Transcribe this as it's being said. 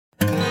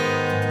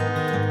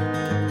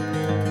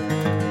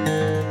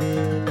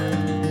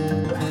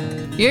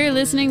You're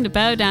listening to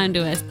Bow Down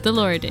to Us, the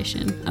Lore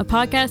Edition, a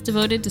podcast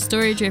devoted to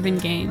story-driven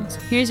games.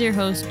 Here's your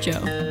host,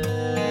 Joe.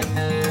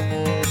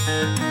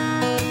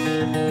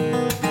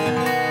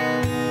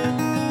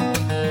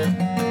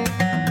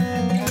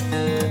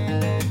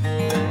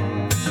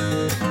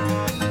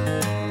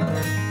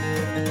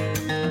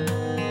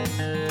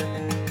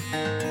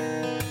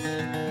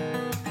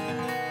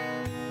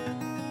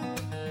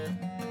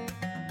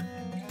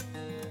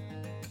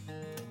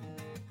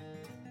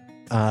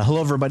 Hello,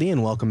 everybody,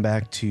 and welcome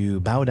back to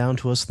Bow Down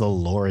to Us, the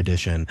Lore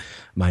Edition.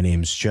 My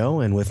name's Joe,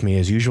 and with me,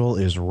 as usual,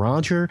 is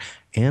Roger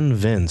and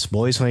Vince.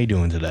 Boys, how you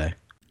doing today?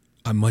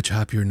 I'm much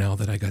happier now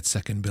that I got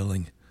second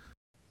billing.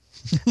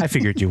 I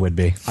figured you would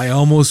be. I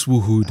almost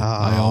woohooed. Oh.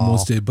 I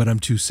almost did, but I'm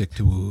too sick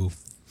to woohoo.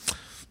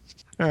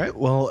 All right.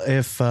 Well,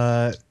 if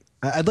I'd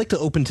like to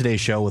open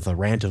today's show with a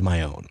rant of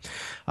my own.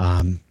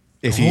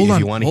 If you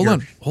want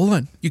to Hold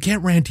on. You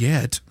can't rant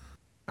yet.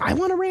 I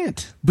want to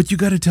rant. But you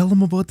got to tell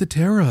them about the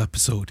Terra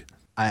episode.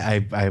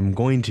 I'm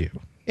going to.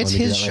 It's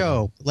his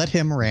show. Let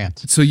him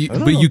rant. So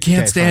you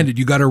can't stand it.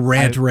 You got to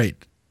rant right.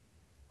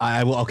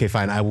 I will. Okay,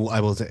 fine. I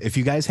will. If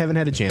you guys haven't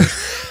had a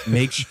chance,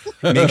 make sure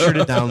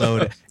to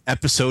download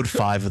episode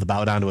 5 of the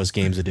Bow Down to Us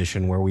Games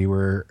Edition, where we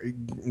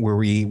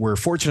were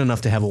fortunate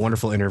enough to have a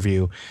wonderful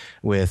interview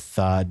with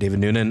David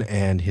Noonan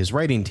and his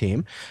writing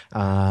team,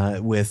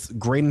 with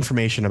great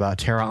information about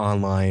Terra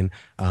Online,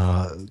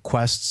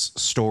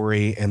 quests,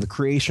 story, and the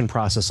creation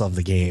process of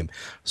the game.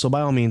 So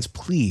by all means,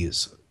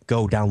 please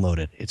go download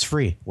it. It's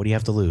free. What do you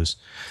have to lose?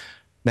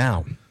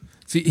 Now.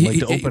 See,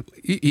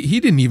 he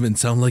didn't even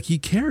sound like he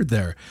cared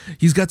there.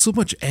 He's got so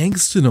much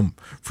angst in him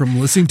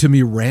from listening to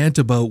me rant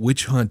about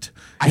Witch Hunt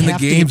in the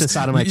games. To get this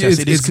out of my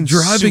chest. It's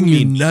driving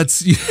me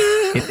nuts.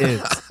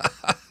 It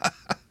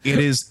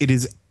is. It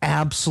is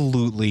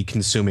absolutely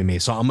consuming me.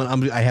 So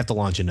I have to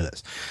launch into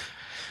this.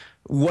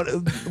 One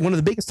of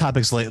the biggest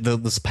topics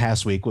this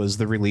past week was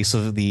the release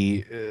of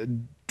the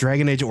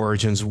Dragon Age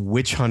Origins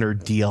Witch Hunter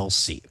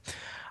DLC.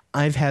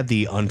 I've had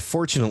the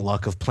unfortunate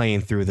luck of playing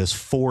through this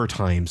 4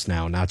 times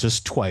now, not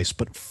just twice,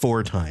 but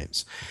 4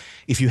 times.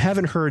 If you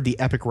haven't heard the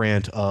epic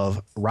rant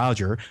of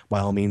Roger,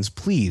 by all means,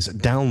 please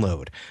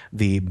download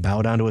the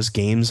Bow Down to Us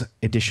Games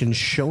Edition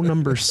show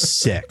number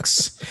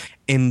 6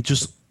 and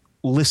just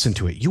listen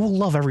to it. You will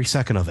love every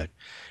second of it.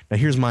 Now,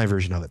 here's my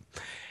version of it.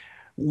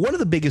 One of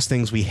the biggest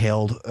things we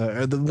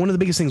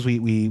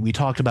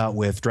talked about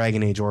with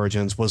Dragon Age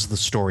Origins was the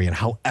story and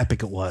how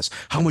epic it was,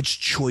 how much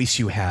choice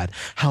you had,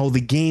 how the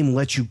game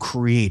let you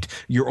create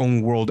your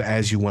own world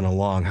as you went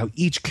along, how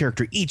each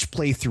character, each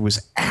playthrough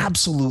was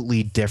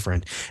absolutely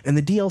different. And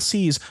the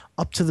DLCs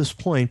up to this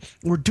point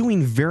were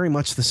doing very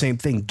much the same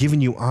thing,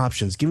 giving you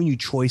options, giving you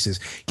choices,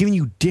 giving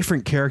you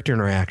different character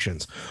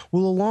interactions.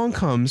 Well, along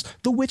comes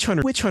the Witch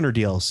Hunter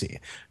DLC,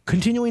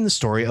 continuing the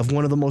story of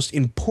one of the most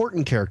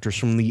important characters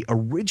from the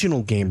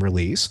original game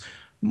release,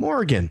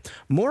 Morrigan.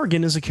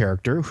 Morrigan is a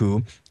character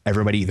who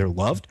everybody either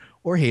loved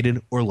or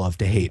hated or loved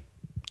to hate.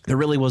 There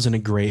really wasn't a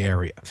gray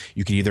area.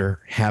 You could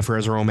either have her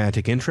as a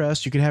romantic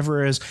interest, you could have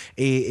her as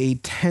a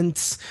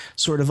tense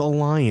sort of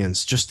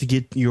alliance just to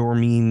get your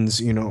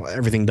means,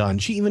 everything done.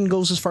 She even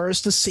goes as far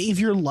as to save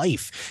your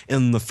life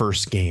in the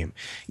first game,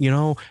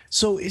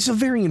 So it's a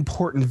very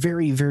important,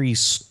 very, very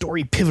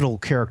story pivotal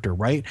character,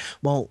 right?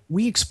 Well,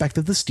 we expect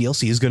that this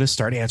DLC is going to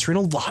start answering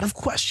a lot of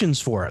questions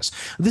for us.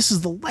 This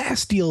is the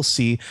last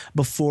DLC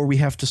before we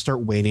have to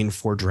start waiting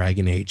for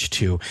Dragon Age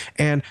 2.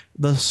 And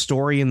the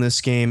story in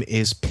this game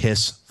is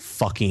piss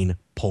fucking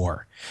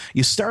poor.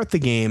 You start the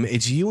game,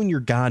 it's you and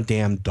your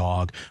goddamn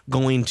dog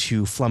going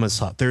to Flemeth's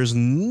hut. There's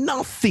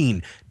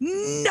nothing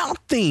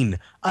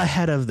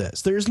ahead of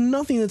this. There's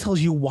nothing that tells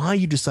you why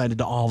you decided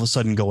to all of a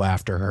sudden go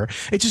after her.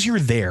 It's just you're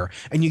there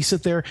and you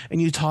sit there and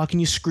you talk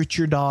and you scritch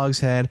your dog's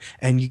head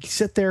and you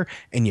sit there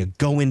and you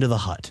go into the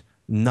hut.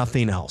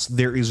 Nothing else.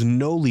 There is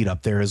no lead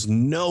up. There is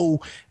no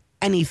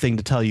anything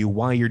to tell you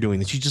why you're doing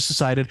this. You just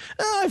decided,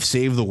 I've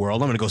saved the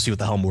world. I'm going to go see what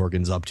the hell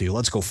Morgan's up to.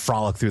 Let's go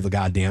frolic through the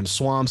goddamn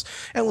swamps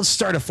and let's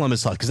start at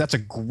Flemeth's hut because that's a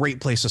great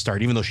place to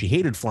start. Even though she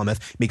hated Flemeth,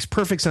 makes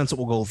perfect sense that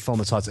we'll go to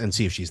Flemeth's hut and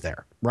see if she's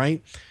there,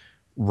 right?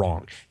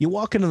 Wrong. You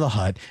walk into the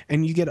hut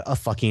and you get a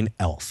fucking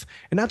elf.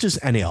 And not just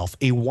any elf,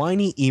 a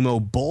whiny,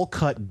 emo,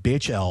 bowl-cut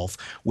bitch elf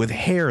with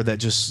hair that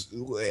just,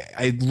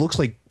 it looks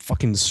like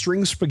fucking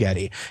string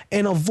spaghetti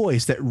and a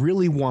voice that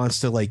really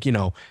wants to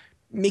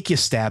make you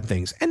stab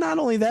things. And not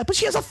only that, but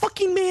she has a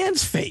fucking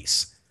man's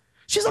face.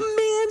 She has a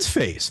man's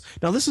face.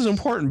 Now, this is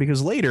important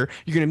because later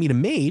you're going to meet a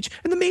mage,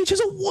 and the mage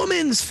has a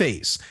woman's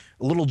face.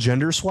 A little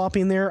gender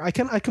swapping there. I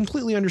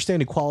completely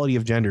understand equality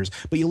of genders,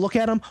 but you look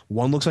at them,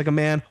 one looks like a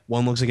man,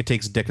 one looks like it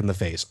takes a dick in the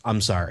face. I'm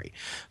sorry.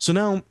 So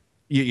now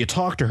you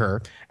talk to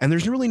her, and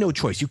there's really no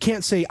choice. You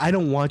can't say, I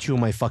don't want you in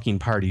my fucking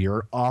party.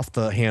 You're off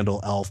the handle,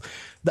 elf.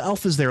 The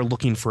elf is there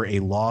looking for a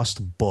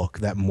lost book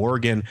that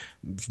Morgan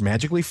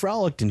magically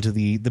frolicked into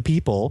the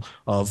people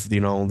of, the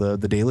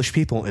Dalish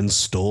people and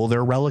stole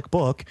their relic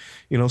book.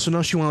 So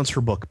now she wants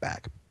her book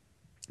back.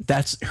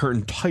 That's her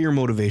entire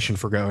motivation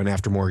for going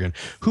after Morgan,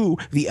 who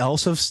the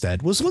elves have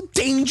said was a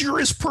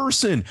dangerous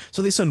person.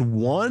 So they send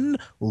one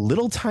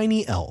little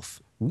tiny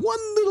elf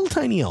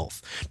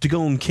to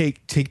go and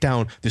take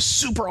down this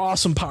super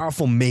awesome,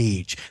 powerful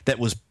mage that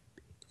was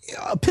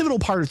a pivotal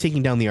part of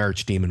taking down the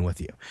archdemon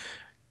with you.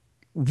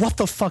 What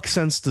the fuck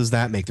sense does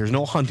that make? There's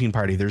no hunting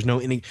party. There's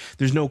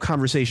no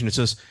conversation. It's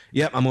just,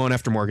 yep, I'm going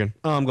after Morgan.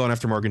 Oh, I'm going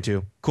after Morgan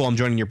too. Cool, I'm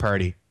joining your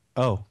party.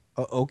 Oh,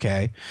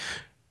 okay.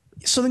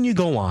 So then you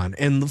go on,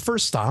 and the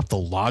first stop, the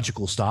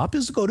logical stop,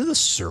 is to go to the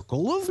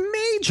Circle of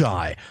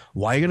Magi.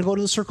 Why are you going to go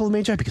to the Circle of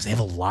Magi? Because they have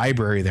a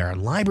library there,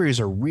 and libraries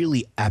are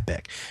really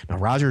epic. Now,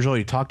 Roger's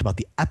already talked about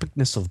the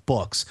epicness of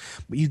books,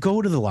 but you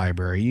go to the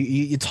library,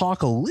 you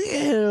talk a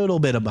little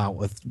bit about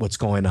what's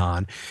going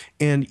on,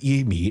 and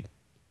you meet,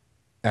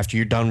 after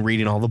you're done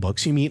reading all the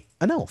books, you meet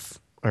an elf.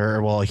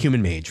 Or, well, a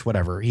human mage,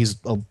 whatever. He's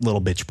a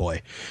little bitch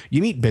boy.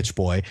 You meet bitch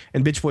boy,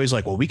 and bitch boy is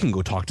like, well, we can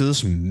go talk to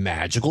this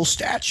magical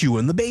statue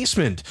in the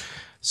basement.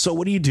 So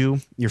what do?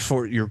 You're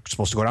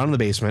supposed to go down to the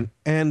basement,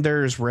 and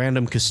there's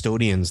random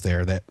custodians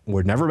there that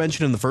were never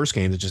mentioned in the first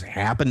game that just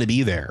happen to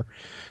be there,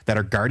 that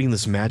are guarding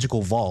this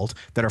magical vault,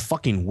 that are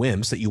fucking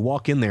wimps that you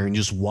walk in there and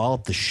just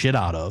wallop the shit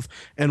out of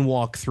and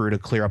walk through to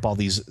clear up all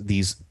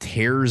these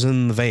tears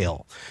in the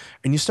veil.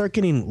 And you start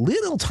getting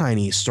little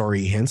tiny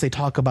story hints. They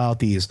talk about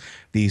these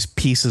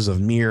pieces of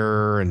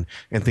mirror and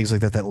things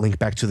like that link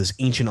back to this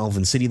ancient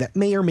elven city that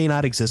may or may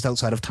not exist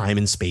outside of time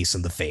and space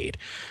and the Fade.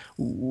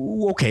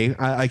 Okay,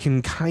 I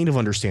can kind of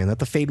understand that.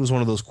 The Fade was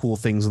one of those cool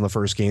things in the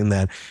first game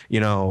that,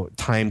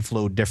 time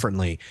flowed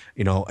differently.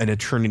 An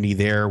eternity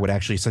there would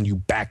actually send you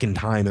back in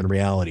time in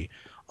reality.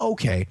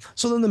 Okay,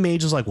 so then the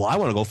mage is like, well, I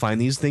want to go find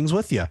these things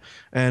with you.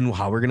 And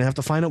how we're going to have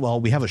to find it?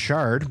 Well, we have a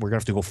shard. We're going to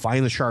have to go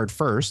find the shard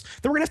first.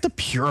 Then we're going to have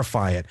to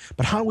purify it.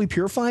 But how do we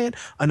purify it?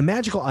 A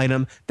magical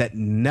item that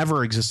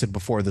never existed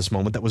before this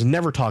moment, that was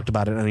never talked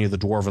about in any of the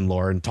Dwarven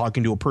lore. And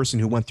talking to a person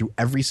who went through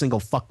every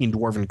single fucking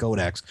Dwarven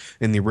codex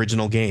in the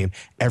original game,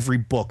 every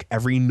book,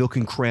 every nook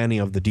and cranny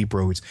of the Deep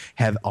Roads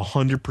have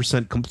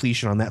 100%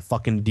 completion on that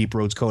fucking Deep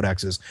Roads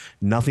codexes.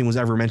 Nothing was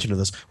ever mentioned of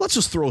this. Let's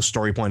just throw a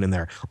story point in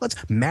there. Let's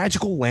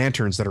magical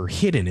lanterns that are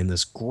hidden in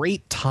this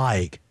great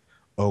Tig,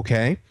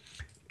 okay?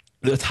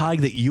 The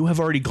Tig that you have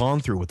already gone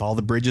through with all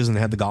the bridges and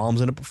had the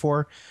golems in it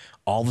before,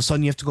 all of a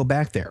sudden you have to go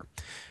back there.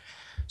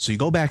 So you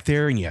go back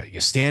there and you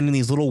stand in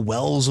these little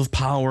wells of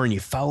power and you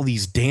follow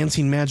these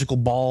dancing magical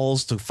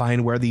balls to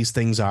find where these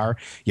things are.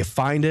 You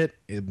find it.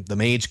 The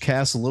mage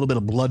casts a little bit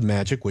of blood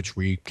magic, which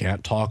we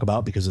can't talk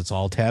about because it's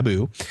all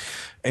taboo.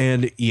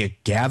 And you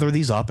gather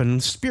these up,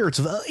 and spirits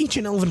of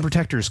ancient elven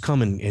protectors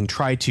come and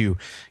try to,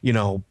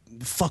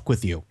 fuck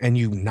with you, and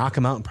you knock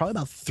them out in probably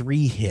about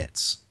 3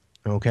 hits.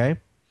 Okay,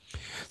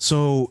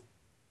 so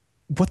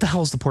what the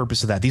hell is the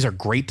purpose of that? These are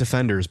great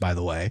defenders, by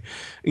the way.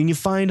 And you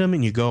find them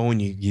and you go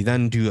and you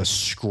then do a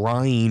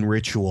scrying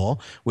ritual,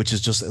 which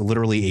is just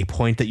literally a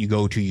point that you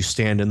go to. You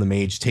stand in, the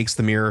mage takes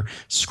the mirror,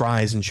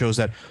 scries, and shows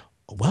that,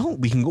 well,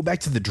 we can go back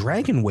to the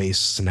Dragon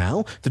Wastes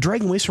now. The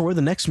Dragon Wastes are where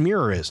the next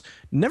mirror is.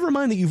 Never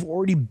mind that you've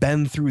already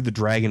been through the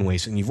Dragon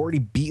Wastes and you've already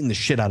beaten the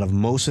shit out of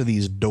most of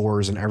these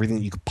doors and everything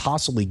that you could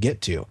possibly get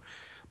to.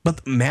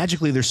 But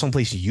magically, there's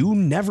someplace you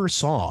never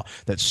saw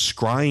that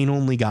scrying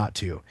only got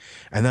to.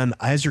 And then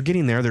as you're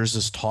getting there, there's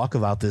this talk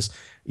about this,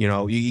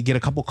 you get a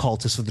couple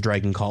cultists of the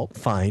Dragon Cult.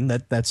 Fine,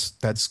 that's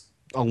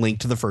a link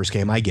to the first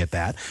game. I get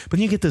that. But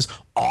then you get this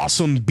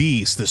awesome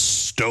beast, this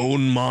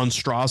stone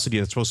monstrosity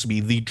that's supposed to be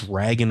the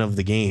dragon of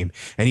the game.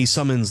 And he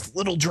summons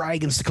little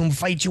dragons to come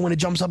fight you when it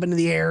jumps up into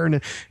the air.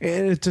 And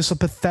it's just a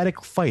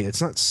pathetic fight.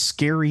 It's not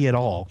scary at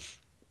all.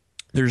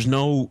 There's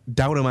no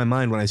doubt in my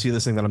mind when I see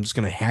this thing that I'm just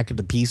going to hack it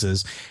to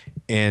pieces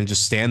and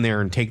just stand there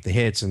and take the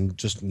hits and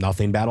just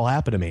nothing bad will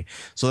happen to me.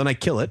 So then I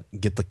kill it,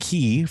 get the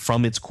key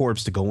from its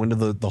corpse to go into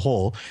the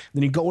hole.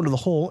 Then you go into the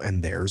hole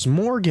and there's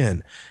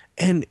Morgan.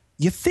 And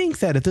you think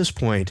that at this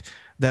point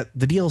that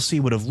the DLC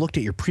would have looked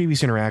at your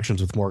previous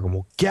interactions with Morgan.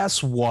 Well,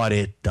 guess what?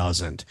 It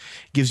doesn't.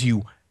 It gives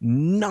you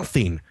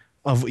nothing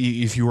of,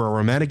 if you were a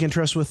romantic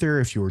interest with her,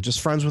 if you were just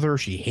friends with her,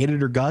 she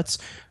hated her guts,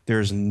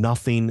 there's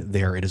nothing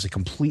there. It is a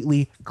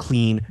completely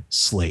clean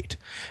slate.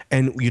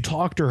 And you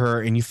talk to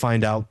her and you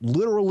find out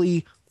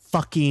literally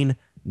fucking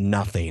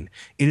nothing.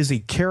 It is a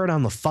carrot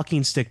on the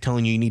fucking stick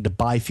telling you need to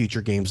buy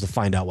future games to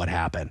find out what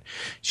happened.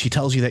 She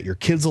tells you that your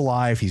kid's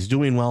alive, he's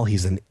doing well,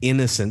 he's an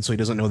innocent, so he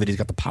doesn't know that he's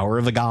got the power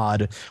of a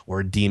god or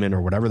a demon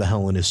or whatever the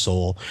hell in his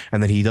soul,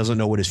 and that he doesn't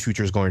know what his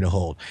future is going to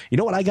hold. You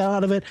know what I got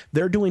out of it?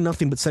 They're doing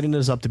nothing but setting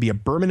this up to be a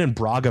Berman and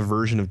Braga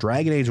version of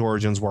Dragon Age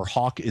Origins, where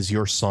Hawk is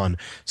your son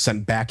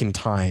sent back in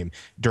time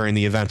during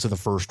the events of the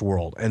First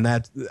World. And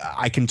that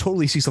I can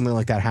totally see something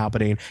like that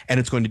happening, and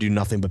it's going to do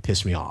nothing but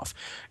piss me off.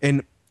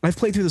 And I've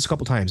played through this a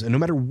couple times, and no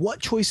matter what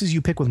choices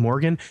you pick with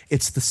Morgan,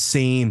 it's the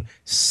same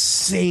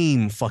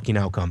fucking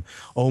outcome.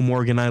 Oh,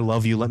 Morgan, I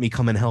love you. Let me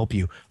come and help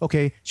you.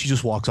 Okay, she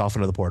just walks off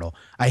into the portal.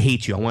 I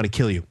hate you. I want to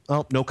kill you.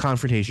 Oh, no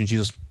confrontation. She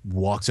just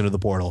walks into the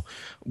portal.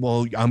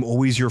 Well, I'm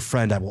always your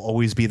friend. I will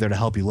always be there to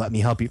help you. Let me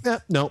help you.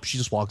 Nope, she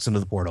just walks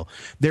into the portal.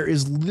 There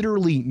is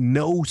literally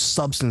no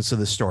substance to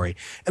this story.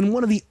 And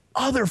one of the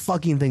other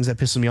fucking things that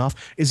pisses me off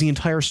is the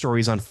entire story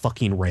is on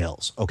fucking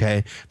rails.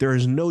 Okay, there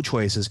is no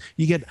choices.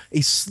 You get a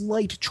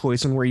slight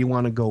choice on where you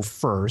want to go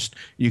first.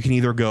 You can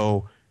either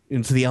go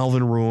into the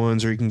Elven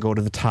Ruins or you can go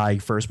to the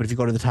Tig first. But if you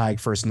go to the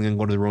Tig first and then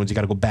go to the ruins, you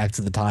got to go back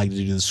to the Tig to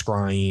do the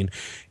scrying.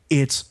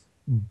 It's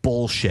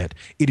bullshit.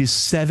 It is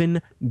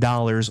 $7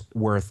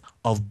 worth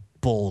of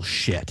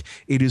bullshit.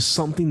 It is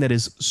something that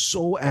is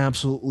so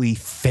absolutely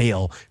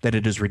fail that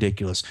it is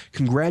ridiculous.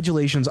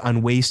 Congratulations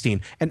on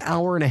wasting an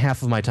hour and a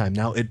half of my time.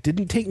 Now, it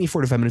didn't take me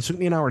 45 minutes. It took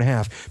me an hour and a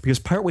half because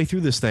partway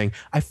through this thing,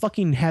 I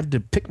fucking had to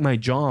pick my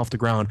jaw off the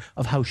ground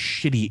of how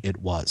shitty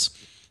it was.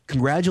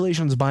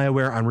 Congratulations,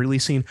 BioWare, on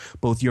releasing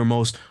both your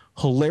most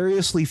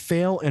hilariously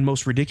fail and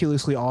most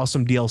ridiculously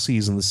awesome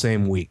DLCs in the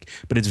same week.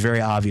 But it's very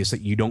obvious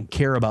that you don't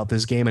care about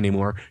this game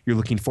anymore. You're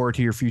looking forward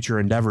to your future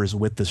endeavors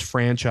with this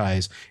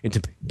franchise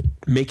into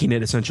making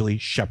it essentially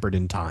shepherd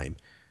in time.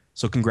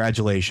 So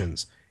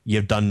congratulations.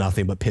 You've done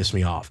nothing but piss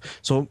me off.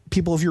 So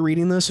people, if you're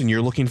reading this and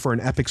you're looking for an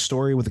epic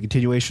story with a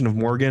continuation of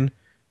Morgan,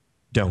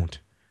 don't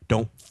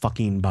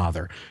fucking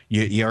bother.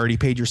 You already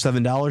paid your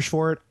 $7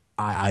 for it.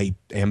 I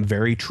am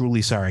very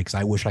truly sorry because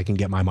I wish I can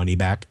get my money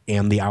back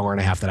and the hour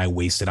and a half that I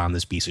wasted on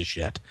this piece of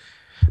shit.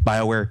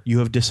 BioWare, you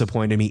have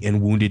disappointed me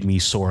and wounded me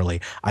sorely.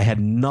 I had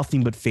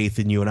nothing but faith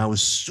in you and I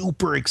was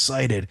super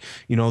excited.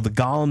 You know, the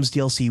Golems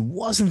DLC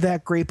wasn't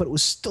that great, but it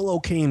was still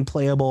okay and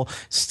playable.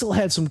 Still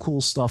had some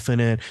cool stuff in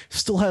it.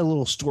 Still had a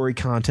little story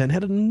content.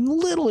 Had a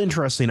little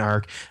interesting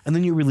arc. And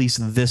then you release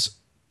this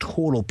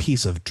total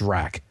piece of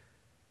dreck.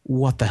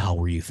 What the hell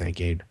were you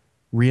thinking?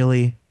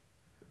 Really?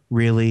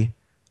 Really?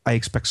 I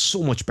expect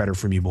so much better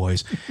from you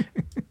boys.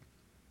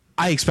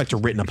 I expect a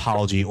written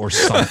apology or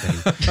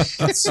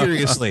something.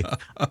 Seriously.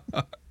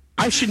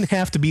 I shouldn't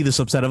have to be this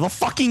upset of a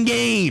fucking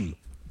game.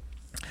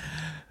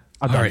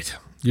 All right.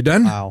 You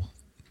done? Wow.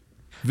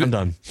 I'm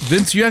done.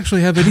 Vince, you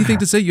actually have anything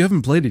to say? You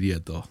haven't played it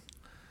yet, though.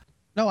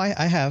 No,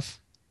 I have.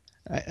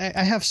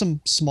 I have some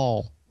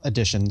small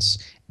additions,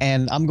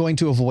 and I'm going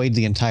to avoid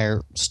the entire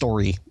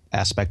story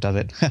aspect of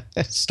it.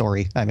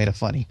 Story. I made it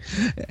funny.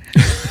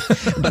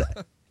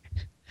 But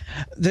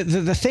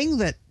the thing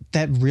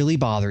that really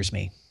bothers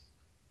me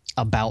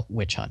about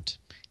Witch Hunt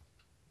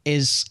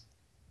is,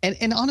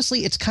 and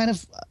honestly, it's kind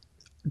of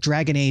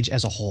Dragon Age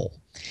as a whole,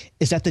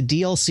 is that the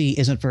DLC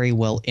isn't very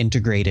well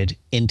integrated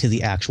into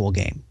the actual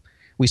game.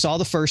 We saw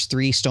the first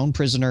three, Stone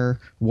Prisoner,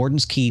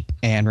 Warden's Keep,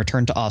 and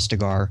Return to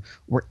Ostagar,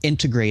 were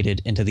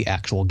integrated into the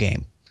actual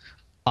game.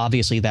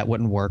 Obviously, that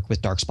wouldn't work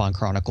with Darkspawn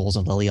Chronicles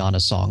and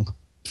Liliana's Song.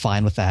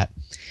 Fine with that.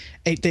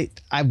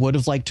 I would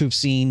have liked to have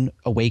seen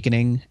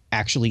Awakening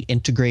actually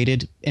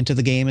integrated into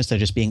the game instead of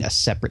just being a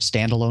separate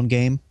standalone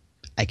game.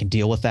 I can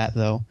deal with that,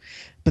 though.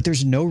 But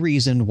there's no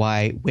reason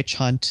why Witch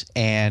Hunt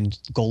and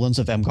Golems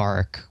of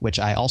Emgarrick, which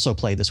I also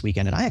played this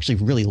weekend, and I actually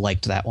really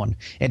liked that one.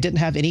 It didn't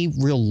have any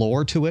real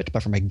lore to it,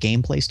 but from a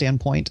gameplay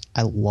standpoint,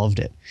 I loved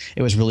it.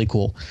 It was really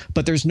cool.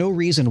 But there's no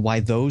reason why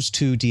those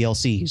two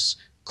DLCs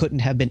couldn't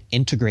have been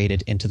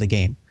integrated into the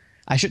game.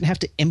 I shouldn't have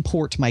to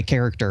import my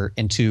character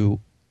into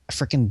a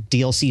freaking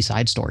DLC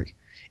side story.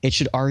 It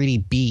should already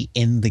be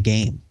in the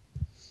game.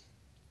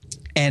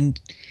 And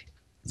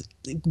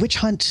Witch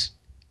Hunt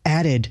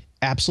added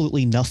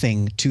absolutely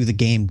nothing to the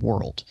game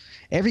world.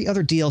 Every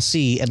other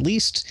DLC,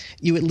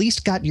 you at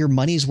least got your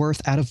money's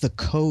worth out of the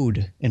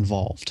code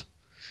involved.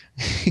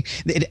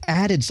 It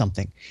added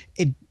something.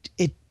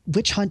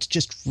 Witch Hunt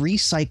just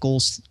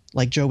recycles,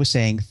 like Joe was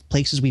saying,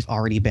 places we've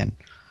already been.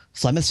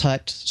 Flemeth's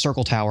Hut,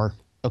 Circle Tower.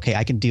 Okay,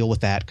 I can deal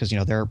with that because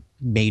they're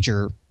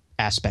major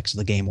aspects of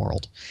the game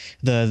world.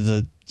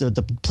 The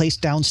place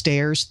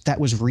downstairs that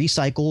was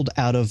recycled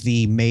out of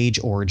the Mage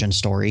origin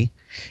story.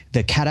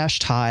 The Kadash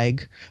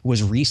Tig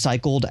was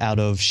recycled out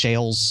of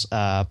Shale's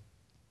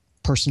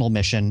personal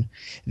mission.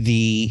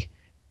 The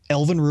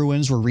Elven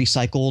Ruins were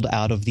recycled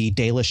out of the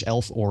Dalish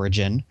Elf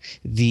origin.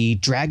 The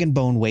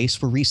Dragonbone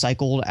Wastes were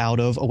recycled out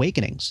of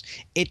Awakenings.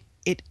 It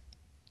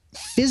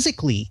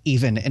physically,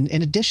 even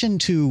in addition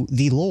to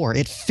the lore,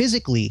 it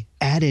physically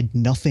added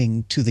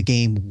nothing to the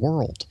game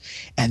world.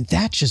 And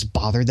that just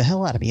bothered the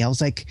hell out of me. I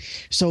was like,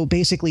 so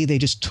basically they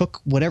just took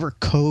whatever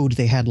code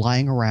they had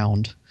lying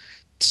around,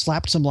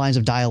 slapped some lines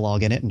of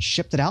dialogue in it, and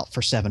shipped it out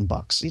for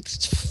 $7.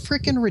 It's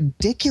freaking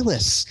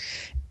ridiculous.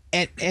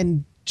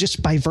 And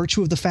just by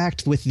virtue of the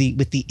fact with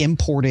the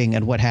importing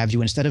and what have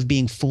you, instead of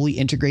being fully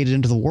integrated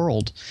into the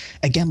world,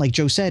 again, like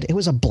Joe said, it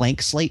was a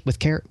blank slate with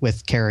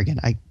Kerrigan.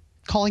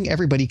 Calling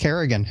everybody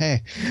Kerrigan.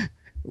 Hey,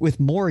 with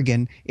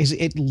Morrigan,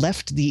 it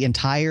left the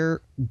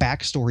entire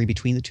backstory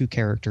between the two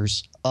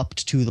characters up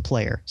to the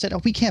player. Said,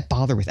 we can't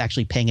bother with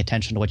actually paying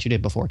attention to what you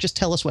did before. Just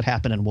tell us what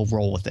happened and we'll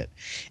roll with it.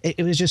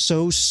 It was just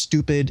so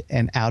stupid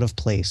and out of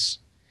place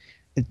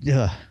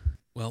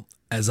Well,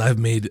 as I've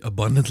made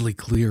abundantly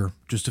clear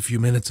just a few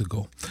minutes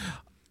ago,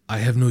 I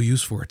have no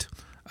use for it.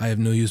 I have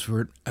no use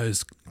for it. I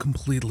was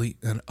completely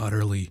and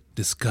utterly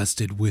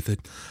disgusted with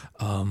it.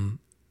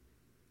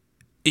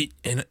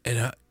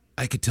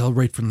 I could tell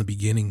right from the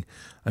beginning.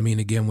 I mean,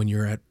 again, when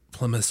you're at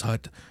Plymouth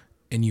Hut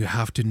and you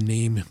have to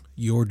name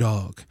your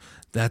dog,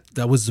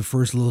 that was the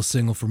first little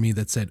signal for me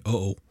that said,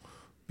 "Uh-oh,"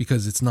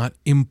 because it's not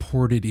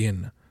imported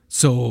in.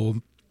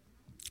 So,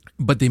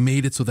 but they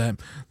made it so that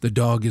the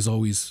dog is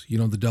always,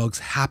 the dog's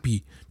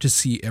happy to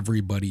see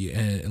everybody,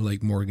 and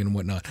like Morgan and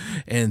whatnot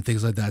and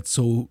things like that.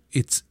 So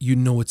it's,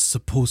 it's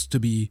supposed to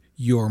be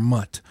your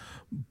mutt,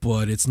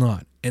 but it's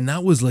not. And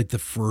that was like the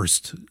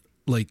first,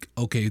 like,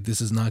 okay,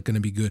 this is not going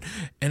to be good.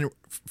 And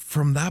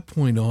from that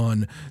point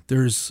on,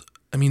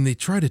 they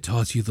try to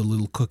toss you the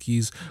little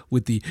cookies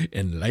with the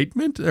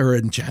enlightenment or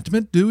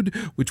enchantment dude,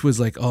 which was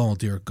like, oh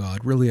dear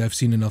God, really? I've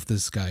seen enough of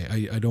this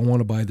guy. I don't want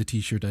to buy the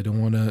t-shirt. I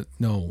don't want to,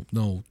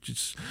 no,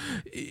 just,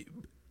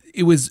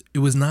 it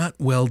was not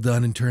well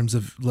done in terms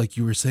of, like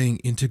you were saying,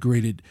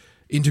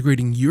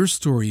 integrating your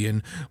story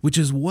in, which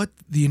is what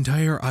the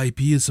entire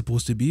IP is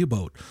supposed to be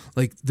about.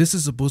 Like, this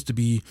is supposed to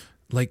be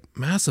like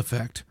Mass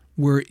Effect,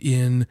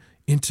 wherein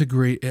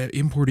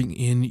importing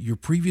in your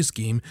previous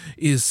game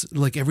is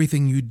like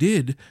everything you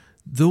did.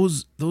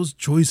 Those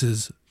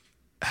choices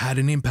had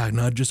an impact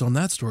not just on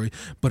that story,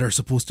 but are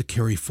supposed to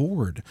carry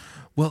forward.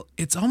 Well,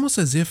 it's almost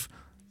as if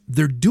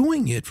they're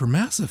doing it for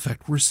Mass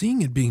Effect. We're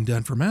seeing it being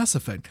done for Mass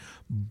Effect,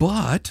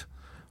 but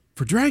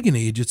for Dragon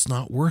Age, it's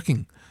not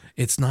working.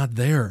 It's not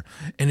there.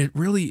 And it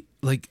really,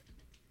 like,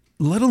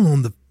 let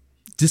alone the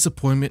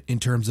disappointment in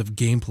terms of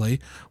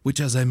gameplay, which,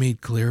 as I made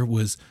clear,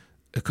 was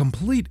a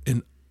complete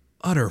and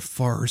utter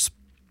farce.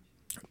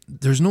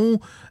 There's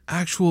nothing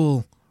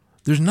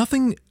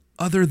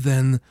other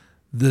than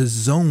the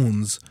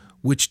zones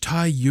which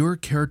tie your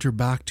character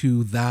back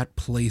to that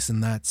place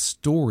and that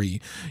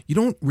story. You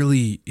don't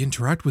really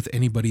interact with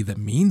anybody that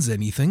means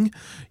anything.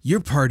 Your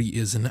party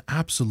is an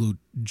absolute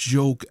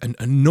joke, an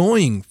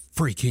annoying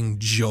freaking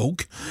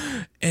joke.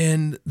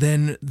 And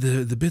then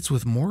the bits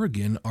with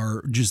Morrigan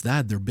are just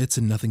that. They're bits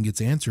and nothing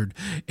gets answered.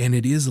 And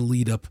it is a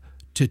lead up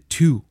to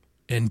 2,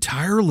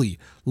 entirely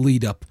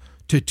lead up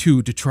to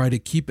 2, to try to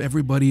keep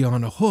everybody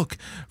on a hook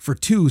for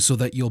 2 so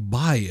that you'll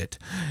buy it.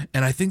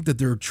 And I think that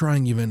they're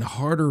trying even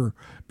harder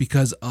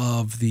because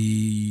of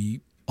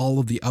all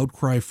of the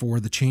outcry for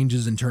the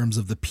changes in terms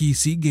of the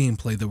PC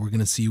gameplay that we're going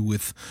to see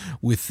with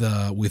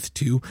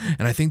 2.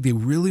 And I think they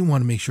really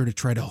want to make sure to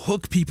try to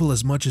hook people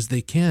as much as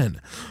they can.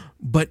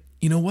 But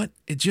you know what?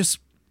 It just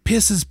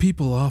pisses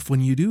people off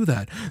when you do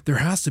that. There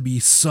has to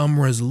be some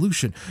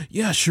resolution.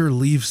 Yeah, sure,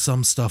 leave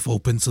some stuff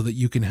open so that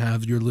you can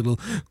have your little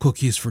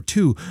cookies for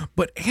 2,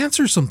 but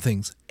answer some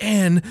things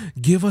and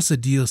give us a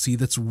DLC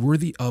that's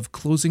worthy of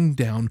closing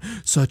down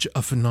such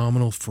a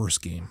phenomenal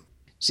first game.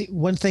 See,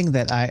 one thing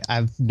that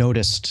I've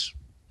noticed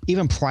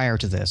even prior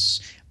to this,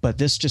 but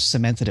this just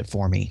cemented it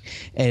for me,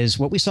 is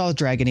what we saw with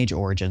Dragon Age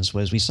Origins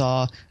was we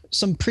saw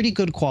some pretty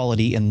good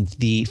quality in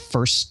the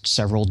first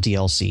several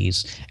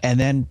DLCs, and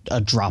then a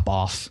drop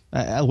off.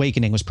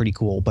 Awakening was pretty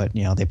cool, but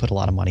they put a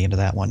lot of money into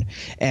that one.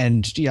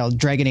 And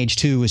Dragon Age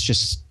 2 is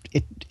just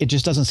it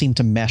just doesn't seem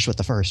to mesh with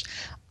the first.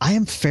 I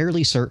am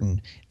fairly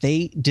certain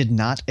they did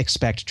not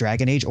expect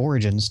Dragon Age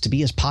Origins to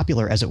be as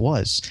popular as it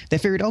was. They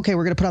figured, okay,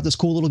 we're going to put out this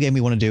cool little game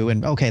we want to do,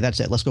 and okay, that's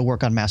it. Let's go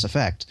work on Mass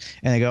Effect.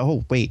 And they go,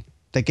 oh, wait,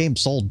 that game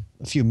sold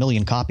a few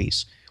million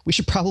copies. We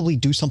should probably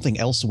do something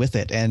else with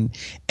it. And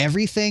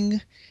everything,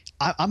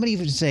 I'm going to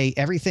even say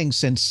everything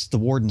since the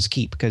Warden's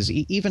Keep, because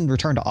even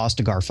Return to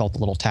Ostagar felt a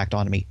little tacked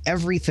on to me.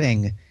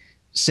 Everything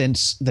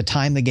since the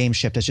time the game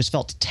shipped has just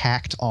felt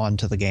tacked on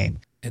to the game.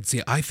 And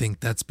see, I think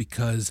that's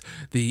because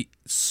they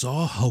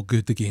saw how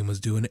good the game was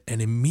doing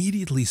and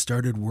immediately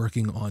started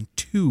working on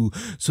 2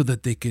 so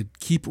that they could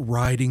keep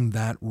riding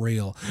that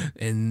rail.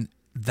 And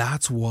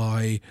that's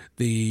why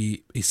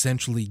they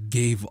essentially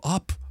gave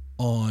up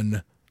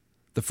on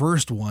the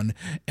first one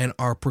and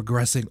are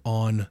progressing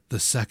on the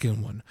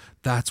second one.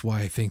 That's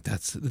why I think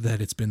that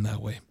it's been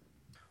that way.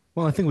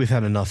 Well, I think we've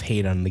had enough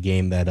hate on the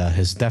game that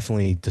has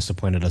definitely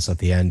disappointed us at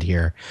the end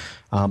here.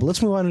 But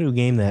let's move on to a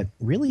game that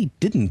really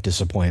didn't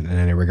disappoint in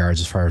any regards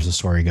as far as the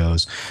story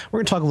goes. We're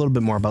going to talk a little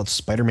bit more about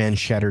Spider-Man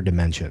Shattered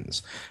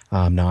Dimensions.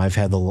 Now, I've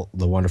had the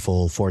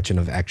wonderful fortune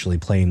of actually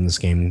playing this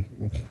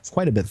game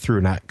quite a bit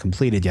through, not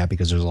completed yet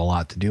because there's a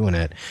lot to do in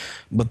it.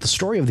 But the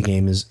story of the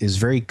game is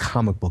very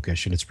comic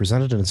bookish, and it's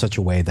presented in such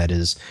a way that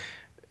is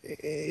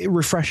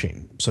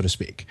refreshing, so to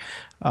speak.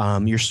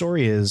 Your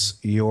story is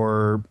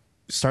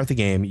start the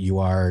game, you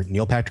are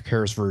Neil Patrick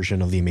Harris'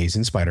 version of the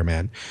Amazing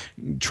Spider-Man,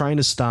 trying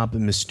to stop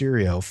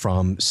Mysterio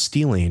from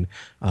stealing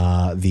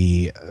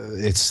the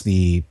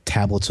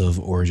tablets of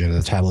origin,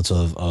 the tablets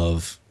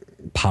of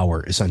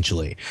power,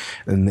 essentially.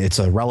 And it's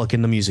a relic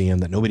in the museum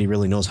that nobody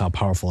really knows how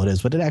powerful it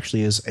is, but it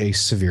actually is a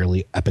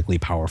severely,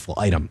 epically powerful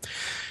item.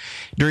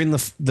 During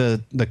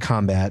the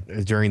combat,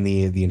 during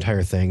the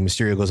entire thing,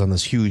 Mysterio goes on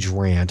this huge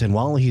rant, and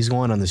while he's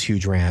going on this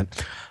huge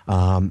rant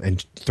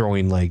and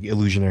throwing like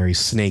illusionary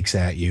snakes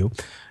at you,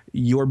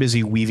 you're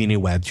busy weaving a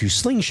web to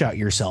slingshot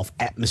yourself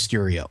at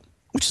Mysterio,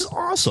 which is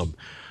awesome.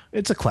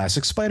 It's a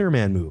classic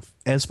Spider-Man move.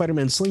 As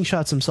Spider-Man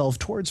slingshots himself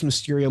towards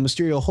Mysterio,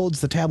 Mysterio holds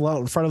the tablet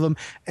out in front of him,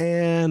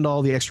 and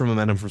all the extra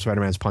momentum from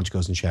Spider-Man's punch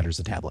goes and shatters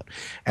the tablet.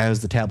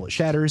 As the tablet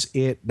shatters,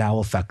 it now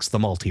affects the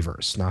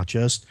multiverse, not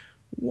just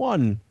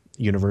one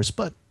universe,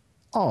 but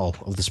all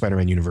of the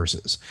Spider-Man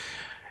universes.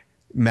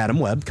 Madam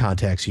Web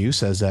contacts you,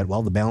 says that,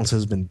 well, the balance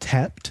has been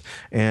tapped,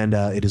 and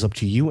it is up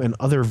to you and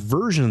other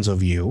versions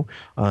of you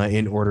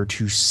in order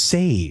to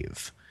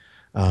save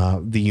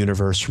the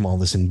universe from all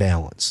this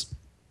imbalance.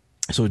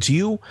 So it's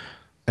you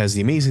as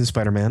the Amazing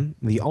Spider-Man,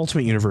 the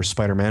Ultimate Universe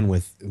Spider-Man,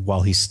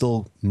 while he's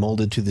still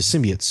molded to the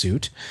symbiote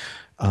suit,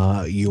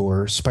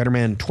 your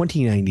Spider-Man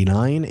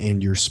 2099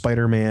 and your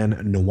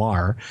Spider-Man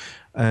Noir,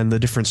 and the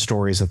different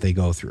stories that they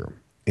go through.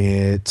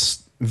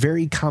 It's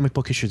very comic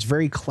bookish. It's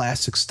very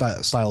classic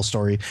style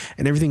story,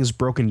 and everything is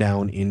broken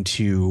down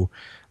into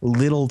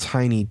little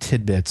tiny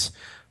tidbits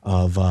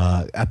of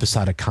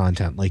episodic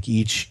content. Like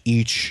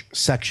each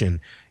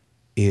section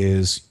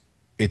is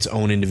its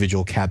own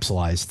individual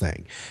capsulized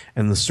thing.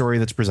 And the story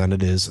that's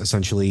presented is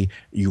essentially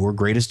your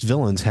greatest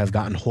villains have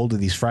gotten hold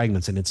of these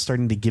fragments, and it's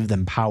starting to give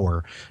them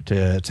power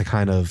to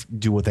kind of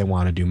do what they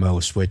want to do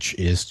most, which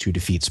is to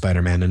defeat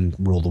Spider-Man and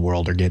rule the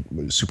world or get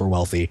super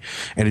wealthy.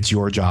 And it's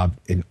your job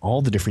in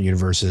all the different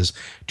universes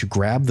to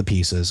grab the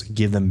pieces,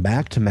 give them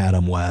back to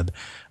Madam Web,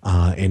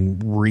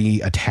 and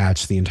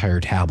reattach the entire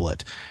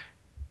tablet.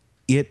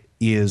 It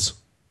is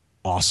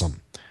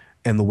awesome.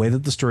 And the way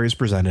that the story is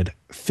presented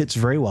fits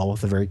very well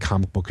with a very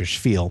comic bookish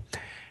feel.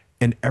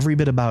 And every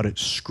bit about it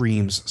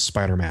screams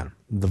Spider-Man.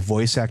 The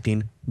voice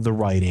acting, the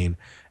writing,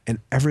 and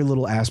every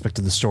little aspect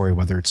of the story,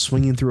 whether it's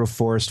swinging through a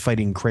forest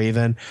fighting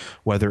Kraven,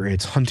 whether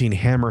it's hunting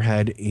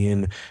Hammerhead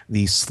in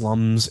the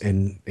slums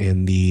and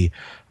in the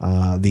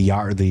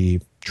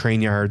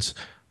train yards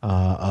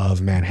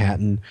of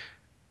Manhattan.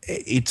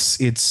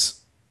 It's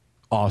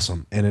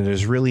awesome, and it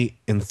is really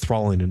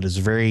enthralling. It is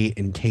very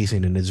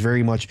encasing, and it's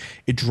very much,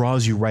 it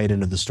draws you right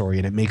into the story,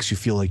 and it makes you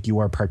feel like you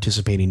are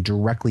participating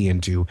directly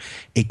into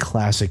a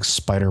classic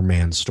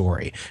Spider-Man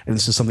story. And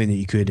this is something that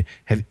you could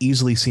have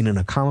easily seen in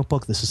a comic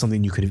book. This is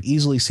something you could have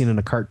easily seen in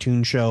a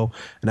cartoon show,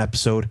 an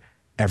episode,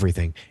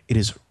 everything. It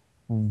is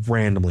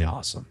randomly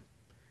awesome,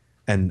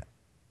 and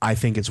I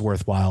think it's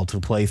worthwhile to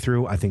play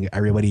through. I think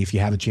everybody, if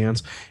you have a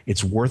chance,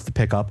 it's worth the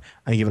pickup.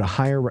 I give it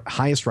a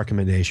highest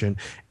recommendation.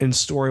 And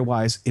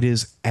story-wise, it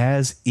is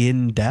as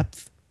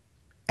in-depth,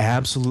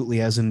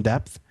 absolutely as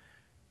in-depth,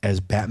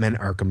 as Batman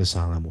Arkham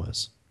Asylum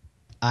was.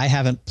 I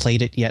haven't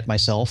played it yet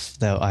myself,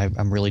 though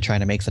I'm really trying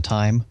to make the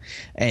time.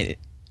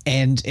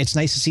 And it's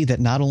nice to see that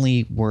not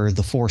only were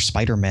the 4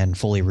 Spider-Men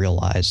fully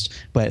realized,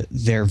 but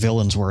their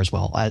villains were as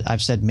well.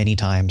 I've said many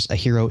times, a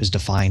hero is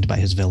defined by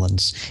his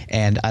villains,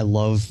 and I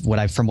love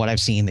from what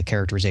I've seen, the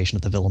characterization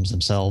of the villains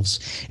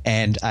themselves.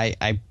 And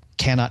I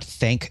cannot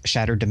thank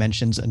Shattered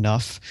Dimensions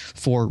enough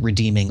for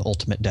redeeming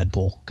Ultimate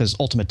Deadpool, because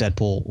Ultimate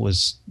Deadpool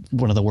was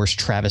one of the worst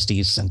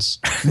travesties since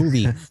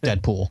movie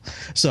Deadpool.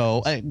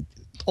 So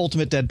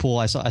Ultimate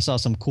Deadpool, I saw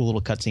some cool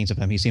little cutscenes of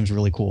him. He seems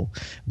really cool,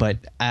 but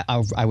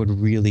I would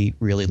really,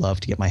 really love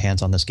to get my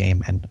hands on this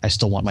game, and I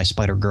still want my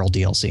Spider-Girl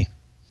DLC.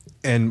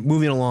 And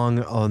moving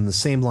along on the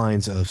same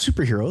lines of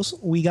superheroes,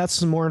 we got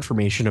some more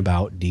information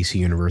about DC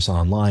Universe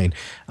Online.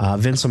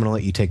 Vince, I'm going to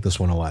let you take this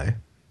one away.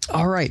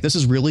 All right, this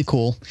is really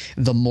cool.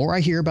 The more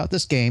I hear about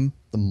this game,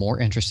 the more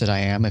interested I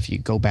am. If you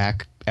go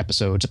back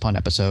episodes upon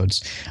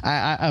episodes,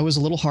 I was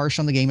a little harsh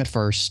on the game at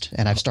first,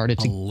 and I've started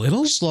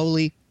to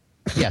slowly.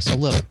 Yes, a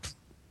little.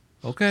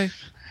 Okay.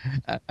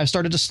 I've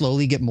started to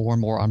slowly get more and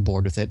more on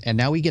board with it, and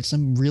now we get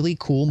some really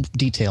cool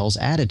details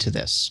added to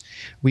this.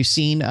 We've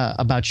seen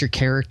about your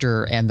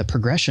character and the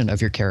progression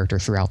of your character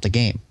throughout the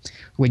game.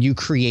 When you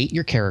create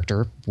your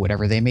character,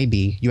 whatever they may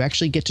be, you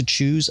actually get to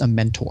choose a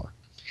mentor.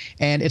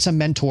 And it's a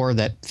mentor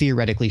that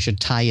theoretically should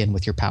tie in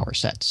with your power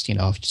sets. You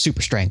know, if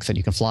super strength and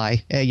you can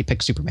fly, you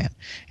pick Superman.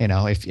 You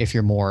know, if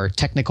you're more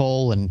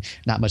technical and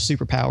not much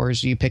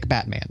superpowers, you pick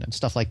Batman and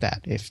stuff like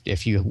that.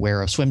 If you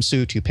wear a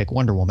swimsuit, you pick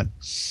Wonder Woman.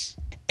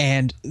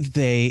 And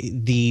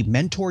the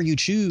mentor you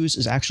choose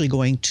is actually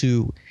going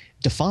to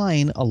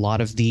define a lot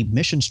of the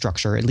mission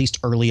structure, at least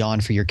early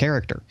on for your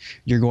character.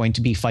 You're going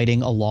to be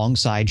fighting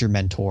alongside your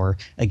mentor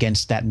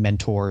against that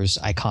mentor's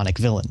iconic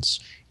villains.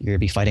 You're going to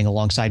be fighting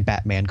alongside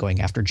Batman,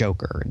 going after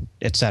Joker, and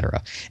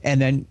etc.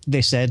 And then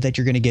they said that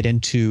you're going to get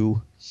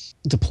into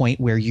the point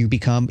where you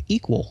become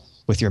equal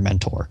with your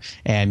mentor,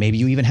 and maybe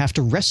you even have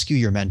to rescue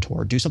your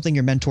mentor, do something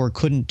your mentor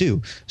couldn't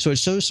do. So it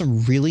shows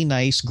some really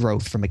nice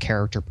growth from a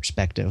character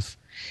perspective.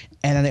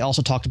 And then they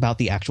also talked about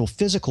the actual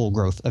physical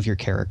growth of your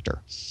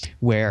character,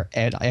 where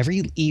at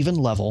every even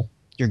level,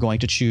 you're going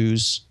to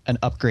choose an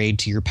upgrade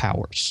to your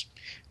powers.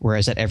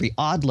 Whereas at every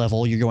odd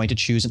level, you're going to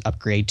choose an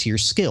upgrade to your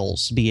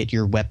skills, be it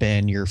your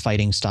weapon, your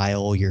fighting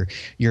style,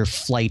 your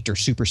flight or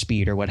super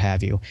speed or what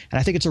have you. And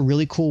I think it's a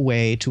really cool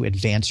way to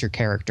advance your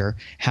character,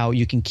 how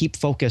you can keep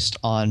focused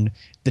on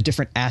the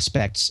different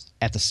aspects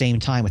at the same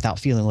time without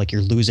feeling like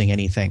you're losing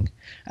anything.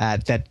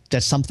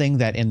 That's something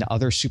that in the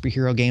other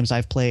superhero games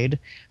I've played,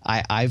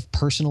 I've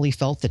personally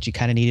felt that you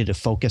kind of needed to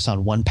focus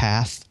on one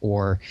path,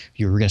 or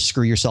you were going to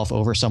screw yourself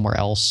over somewhere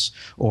else,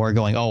 or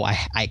going, oh,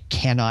 I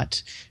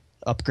cannot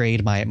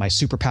upgrade my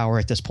superpower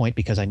at this point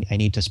because I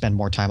need to spend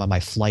more time on my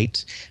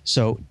flight.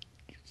 So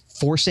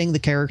forcing the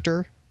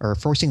character or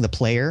forcing the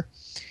player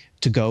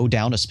to go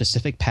down a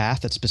specific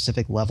path at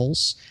specific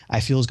levels, I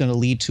feel is going to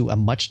lead to a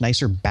much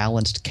nicer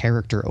balanced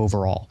character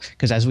overall.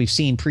 Because as we've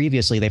seen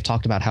previously, they've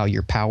talked about how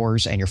your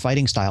powers and your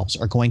fighting styles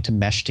are going to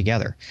mesh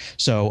together.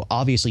 So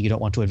obviously you don't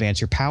want to advance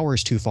your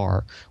powers too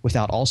far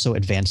without also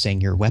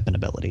advancing your weapon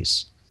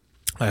abilities.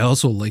 I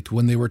also liked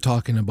when they were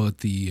talking about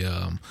the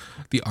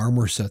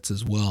armor sets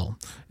as well,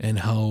 and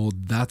how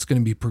that's going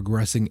to be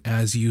progressing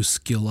as you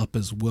skill up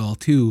as well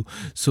too,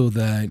 so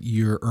that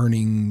you're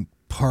earning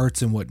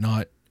parts and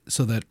whatnot,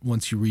 so that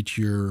once you reach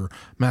your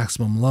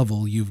maximum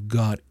level, you've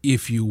got,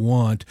 if you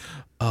want,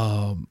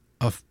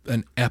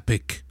 an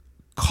epic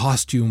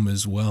costume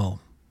as well.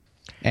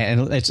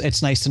 And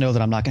it's nice to know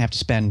that I'm not going to have to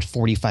spend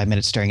 45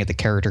 minutes staring at the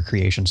character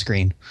creation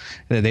screen.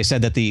 They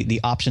said that the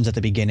options at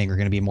the beginning are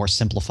going to be more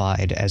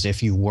simplified, as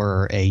if you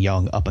were a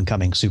young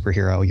up-and-coming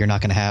superhero. You're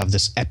not going to have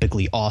this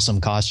epically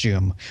awesome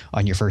costume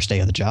on your first day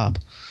of the job.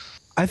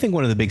 I think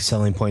one of the big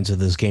selling points of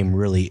this game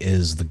really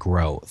is the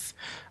growth,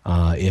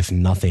 if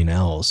nothing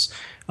else.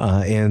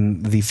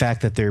 And the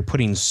fact that they're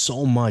putting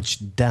so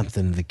much depth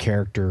into the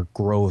character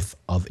growth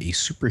of a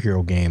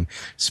superhero game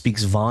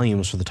speaks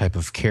volumes for the type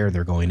of care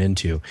they're going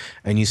into.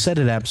 And you said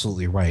it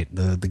absolutely right.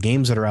 The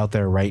games that are out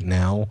there right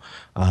now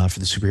for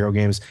the superhero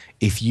games,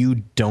 if you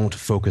don't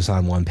focus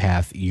on one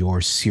path,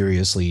 you're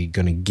seriously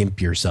going to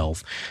gimp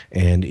yourself.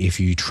 And if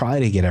you try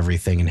to get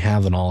everything and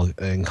have an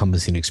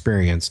all-encompassing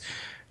experience,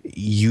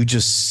 you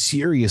just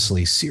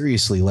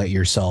seriously let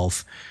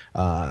yourself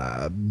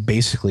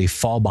basically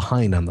fall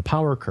behind on the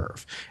power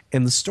curve.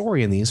 And the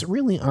story in these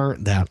really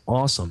aren't that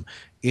awesome.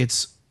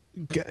 It's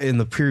in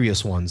the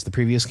previous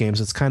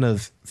games, it's kind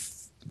of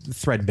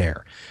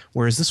threadbare.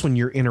 Whereas this one,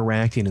 you're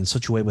interacting in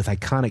such a way with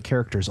iconic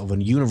characters of a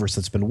universe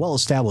that's been well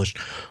established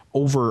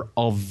over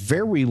a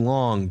very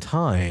long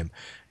time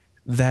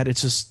that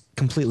it's just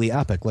completely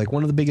epic. Like,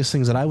 one of the biggest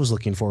things that I was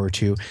looking forward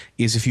to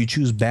is if you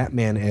choose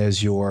Batman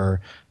as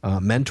your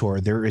mentor,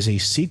 there is a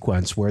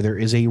sequence where there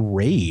is a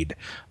raid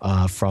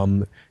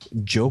from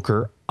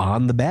Joker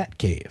on the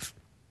Batcave.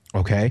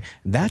 Okay,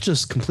 that's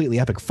just completely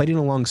epic. Fighting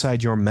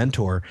alongside your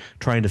mentor,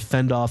 trying to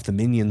fend off the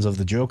minions of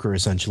the Joker,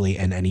 essentially,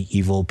 and any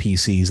evil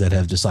PCs that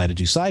have decided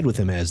to side with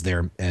him as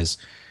their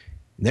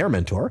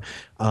mentor,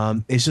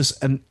 is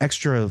just an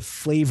extra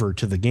flavor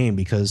to the game,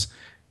 because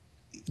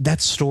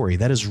that story,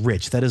 that is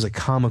rich. That is a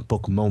comic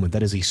book moment.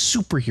 That is a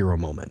superhero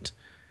moment.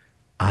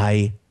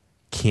 I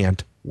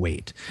can't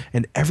wait.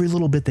 And every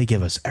little bit they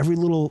give us, every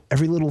little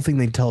thing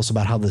they tell us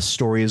about how this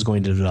story is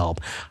going to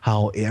develop,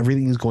 how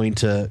everything is going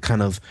to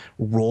kind of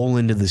roll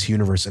into this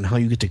universe, and how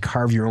you get to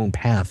carve your own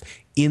path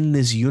in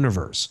this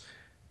universe,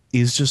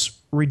 is just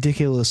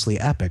ridiculously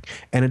epic.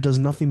 And it does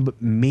nothing but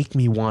make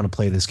me want to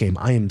play this game.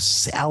 I am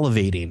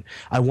salivating.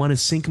 I want to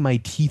sink my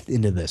teeth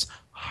into this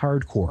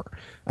hardcore.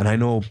 And I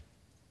know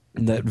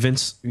that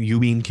Vince,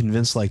 you being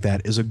convinced like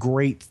that is a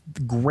great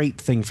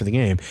thing for the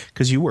game,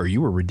 because you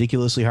were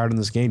ridiculously hard on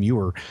this game. You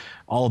were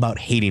all about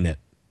hating it.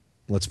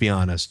 Let's be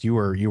honest. You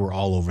were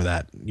all over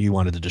that. You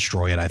wanted to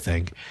destroy it, I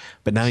think.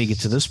 But now you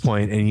get to this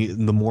point,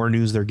 and the more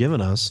news they're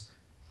giving us,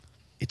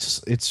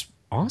 it's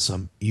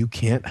awesome. You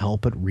can't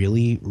help but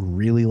really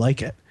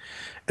like it.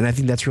 And I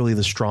think that's really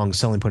the strong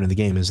selling point of the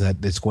game, is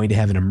that it's going to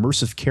have an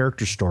immersive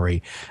character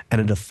story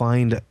and a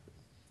defined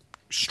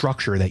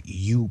structure that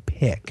you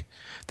pick,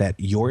 that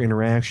your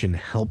interaction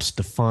helps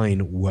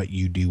define what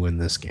you do in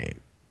this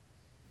game.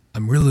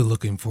 I'm really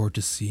looking forward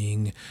to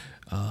seeing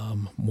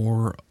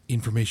more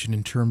information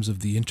in terms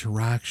of the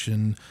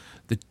interaction,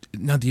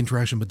 not the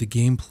interaction, but the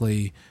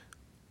gameplay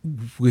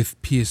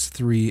with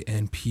PS3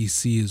 and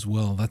PC as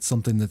well. That's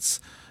something that's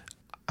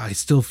I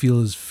still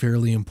feel is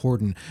fairly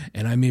important,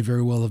 and I may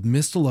very well have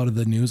missed a lot of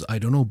the news. I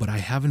don't know, but I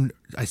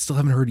still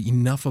haven't heard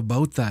enough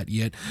about that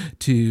yet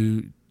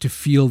to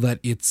feel that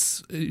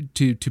it's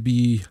to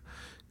be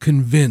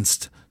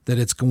convinced that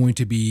it's going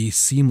to be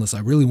seamless.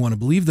 I really want to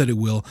believe that it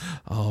will,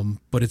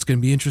 but it's going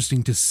to be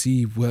interesting to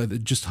see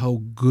just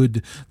how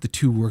good the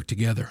two work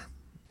together.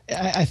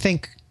 I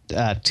think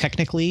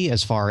technically,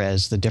 as far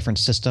as the different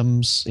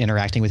systems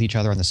interacting with each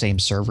other on the same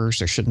servers,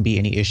 there shouldn't be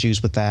any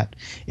issues with that.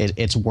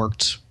 It's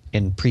worked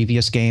in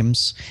previous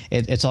games.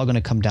 It's all going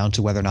to come down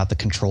to whether or not the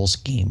control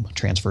scheme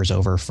transfers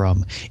over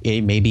from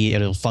maybe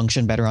it'll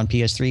function better on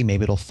PS3,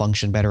 maybe it'll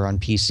function better on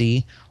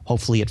PC.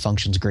 Hopefully it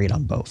functions great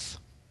on both.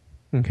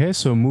 Okay,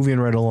 so moving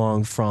right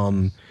along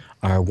from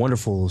our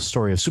wonderful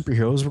story of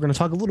superheroes, we're going to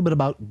talk a little bit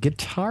about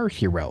Guitar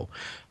Hero.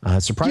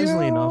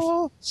 Surprisingly enough,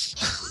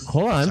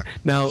 hold on.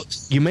 Now,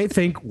 you may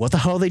think, what the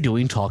hell are they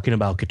doing talking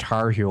about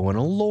Guitar Hero in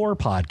a lore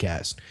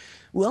podcast?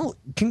 Well,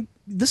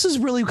 this is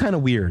really kind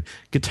of weird.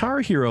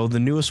 Guitar Hero, the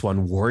newest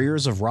one,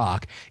 Warriors of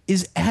Rock,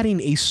 is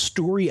adding a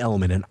story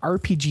element, an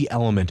RPG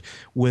element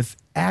with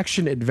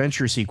action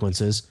adventure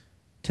sequences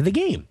to the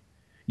game.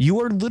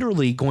 You are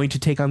literally going to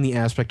take on the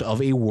aspect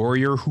of a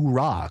warrior who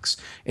rocks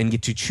and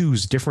get to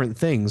choose different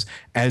things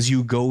as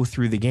you go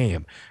through the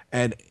game.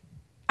 And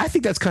I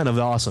think that's kind of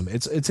awesome.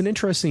 It's an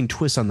interesting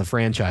twist on the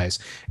franchise,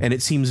 and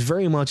it seems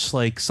very much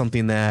like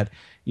something that,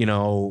 you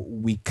know,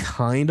 we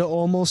kind of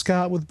almost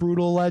got with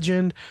Brutal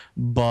Legend,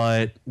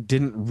 but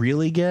didn't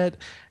really get.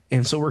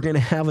 And so we're going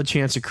to have a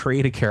chance to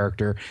create a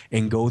character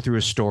and go through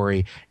a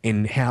story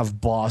and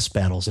have boss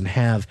battles and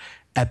have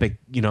epic,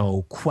 you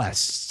know,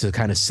 quests to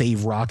kind of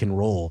save rock and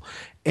roll.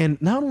 And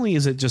not only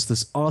is it just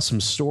this awesome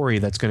story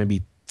that's going to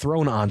be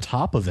thrown on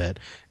top of it,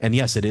 and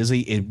yes, it is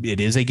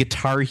a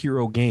Guitar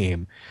Hero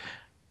game,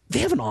 they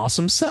have an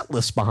awesome set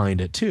list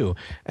behind it too.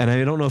 And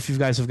I don't know if you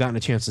guys have gotten a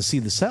chance to see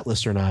the set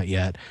list or not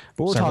yet,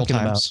 but we're Several talking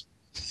times.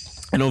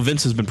 about, I know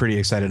Vince has been pretty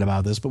excited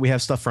about this, but we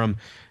have stuff from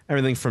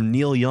everything from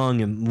Neil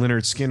Young and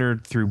Lynyrd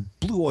Skynyrd through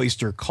Blue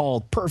Oyster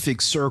Cult,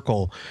 Perfect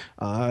Circle,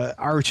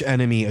 Arch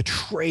Enemy,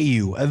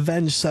 Atreyu,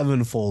 Avenged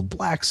Sevenfold,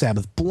 Black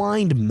Sabbath,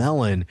 Blind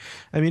Melon.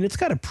 I mean, it's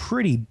got a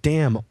pretty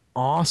damn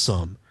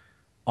awesome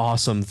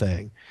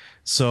thing.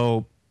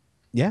 So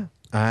yeah,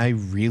 I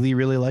really,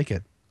 really like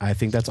it. I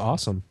think that's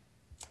awesome.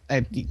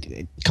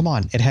 Come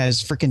on, it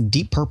has freaking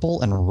Deep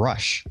Purple and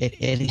Rush.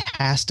 It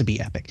has to be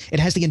epic.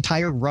 It has the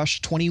entire Rush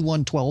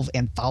 2112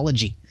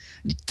 anthology.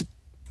 It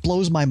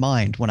blows my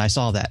mind when I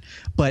saw that.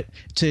 But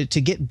to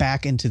get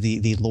back into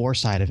the lore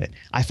side of it,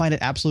 I find it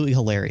absolutely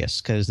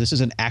hilarious because this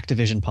is an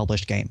Activision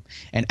published game,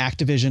 and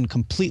Activision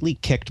completely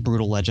kicked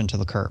Brutal Legend to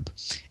the curb.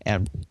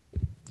 And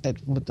I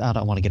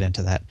don't want to get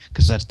into that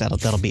because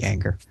that'll be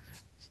anger.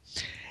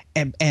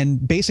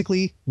 And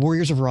basically,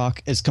 Warriors of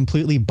Rock is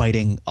completely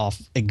biting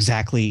off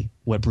exactly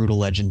what Brutal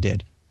Legend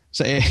did.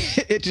 So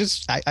it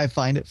just, I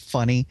find it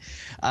funny.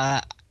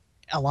 A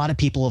lot of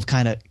people have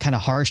kind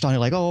of harshed on it,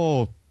 like,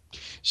 oh,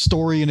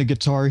 story in a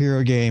Guitar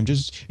Hero game,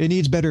 just it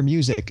needs better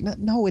music.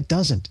 No, it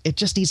doesn't. It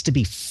just needs to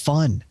be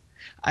fun.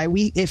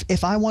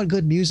 If I want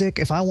good music,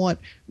 if I want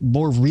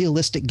more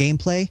realistic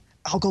gameplay,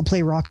 I'll go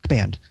play Rock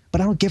Band.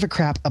 But I don't give a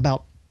crap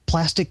about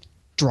plastic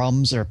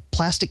drums or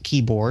plastic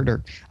keyboard,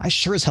 or I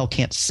sure as hell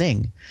can't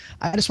sing.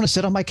 I just want to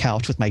sit on my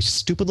couch with my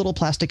stupid little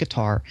plastic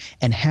guitar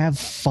and have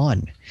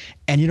fun.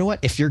 And you know what?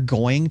 If you're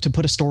going to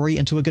put a story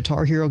into a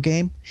Guitar Hero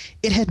game,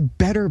 it had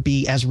better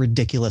be as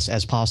ridiculous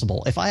as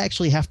possible. If I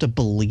actually have to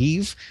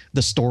believe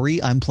the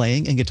story I'm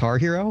playing in Guitar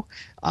Hero,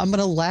 I'm going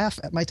to laugh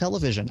at my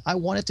television. I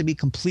want it to be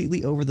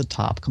completely over the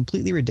top,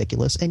 completely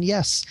ridiculous, and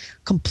yes,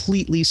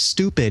 completely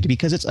stupid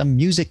because it's a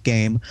music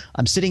game.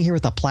 I'm sitting here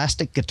with a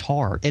plastic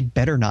guitar. It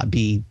better not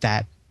be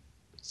that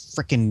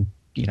freaking,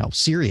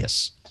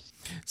 serious.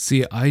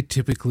 See, I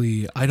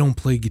don't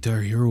play Guitar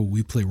Hero.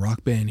 We play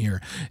Rock Band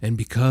here. And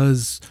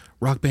because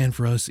Rock Band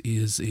for us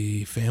is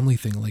a family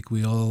thing, like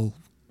we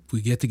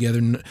get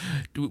together,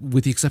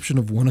 with the exception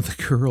of one of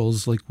the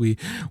girls, like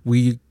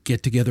we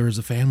get together as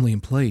a family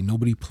and play.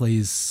 Nobody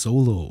plays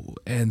solo.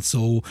 And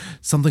so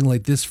something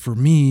like this for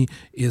me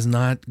is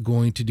not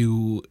going to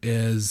do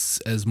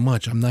as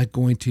much. I'm not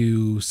going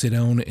to sit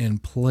down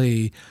and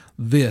play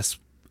this.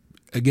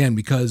 Again,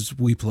 because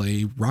we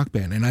play Rock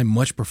Band, and I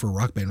much prefer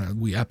Rock Band.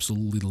 We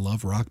absolutely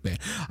love Rock Band.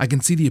 I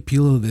can see the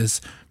appeal of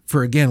this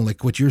for, again,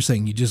 like what you're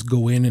saying, you just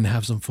go in and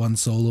have some fun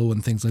solo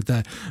and things like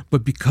that.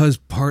 But because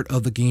part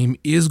of the game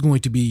is going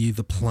to be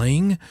the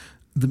playing,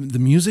 the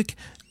music,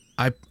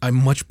 I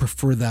much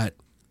prefer that.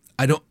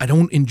 I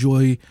don't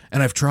enjoy,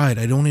 and I've tried,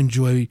 I don't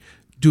enjoy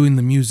doing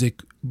the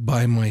music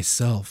by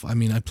myself. I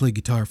mean, I play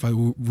guitar. If I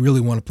really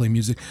want to play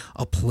music,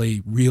 I'll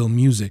play real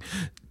music.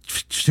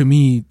 To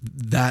me,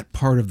 that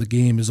part of the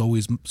game is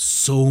always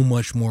so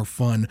much more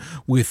fun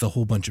with a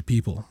whole bunch of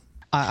people.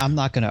 I'm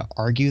not going to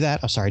argue that.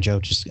 I'm sorry, Joe,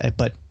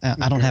 but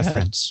I don't have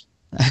friends.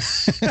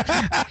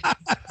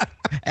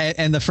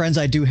 and the friends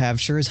I do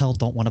have sure as hell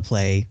don't want to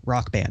play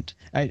Rock Band.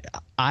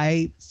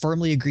 I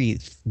firmly agree.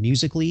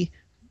 Musically,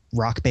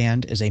 Rock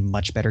Band is a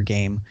much better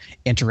game.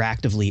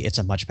 Interactively, it's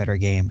a much better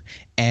game.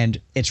 And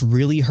it's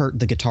really hurt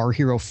the Guitar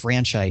Hero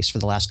franchise for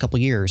the last couple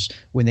of years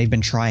when they've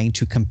been trying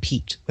to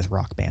compete with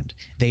Rock Band.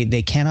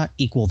 They cannot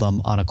equal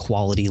them on a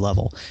quality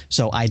level.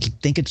 So I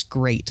think it's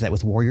great that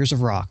with Warriors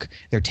of Rock,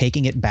 they're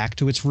taking it back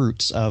to its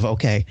roots of,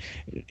 okay,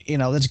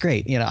 that's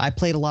great. I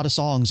played a lot of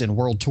songs in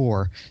World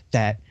Tour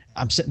that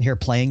I'm sitting here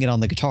playing it on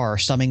the guitar,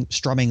 strumming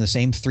the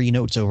same three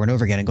notes over and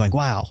over again and going,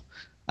 wow,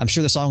 I'm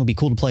sure the song would be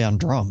cool to play on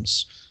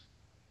drums.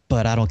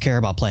 But I don't care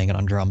about playing it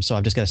on drums, so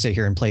I've just got to sit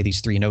here and play these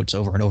three notes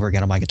over and over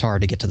again on my guitar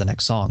to get to the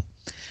next song.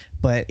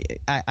 But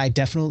I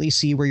definitely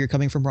see where you're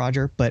coming from,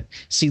 Roger, but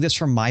see this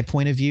from my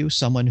point of view,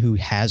 someone who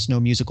has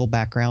no musical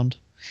background.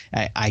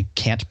 I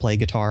can't play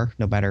guitar,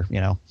 no matter,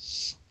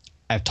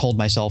 I've told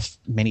myself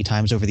many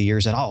times over the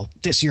years that, oh,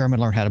 this year I'm going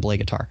to learn how to play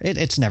guitar.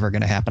 It's never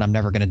going to happen. I'm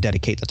never going to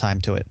dedicate the time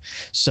to it.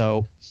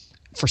 So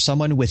for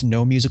someone with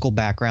no musical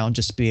background,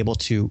 just to be able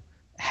to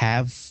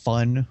have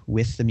fun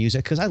with the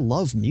music, because I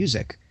love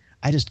music,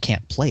 I just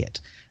can't play it.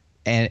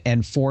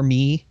 And for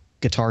me,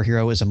 Guitar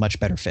Hero is a much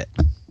better fit.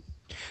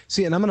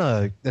 See, and I'm going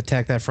to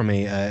attack that from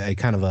a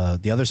kind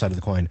of the other side of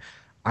the coin.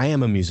 I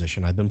am a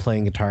musician. I've been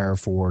playing guitar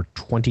for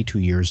 22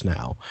 years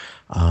now.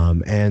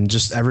 And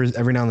just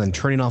every now and then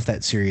turning off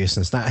that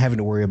seriousness, not having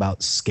to worry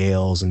about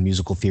scales and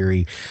musical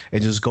theory,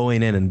 and just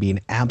going in and being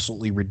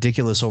absolutely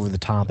ridiculous over the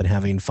top and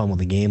having fun with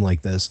a game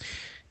like this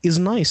is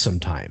nice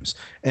sometimes.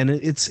 And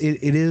it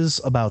is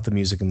about the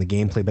music and the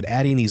gameplay, but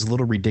adding these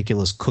little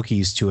ridiculous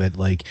cookies to it,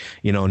 like,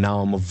 now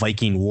I'm a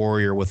Viking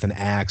warrior with an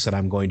axe and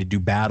I'm going to do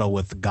battle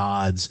with the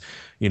gods,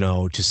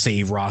 to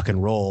save rock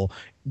and roll.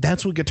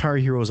 That's what Guitar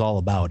Hero is all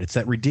about. It's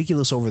that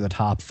ridiculous over the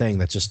top thing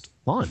that's just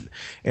fun.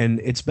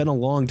 And it's been a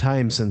long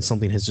time since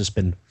something has just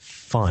been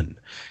fun.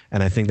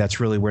 And I think that's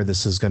really where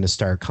this is going to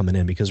start coming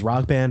in, because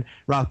Rock Band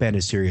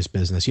is serious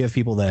business. You have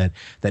people that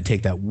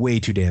take that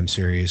way too damn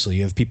seriously.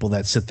 You have people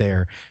that sit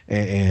there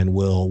and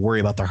will worry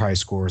about their high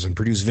scores and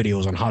produce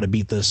videos on how to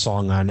beat this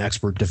song on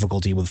expert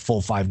difficulty with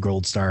full 5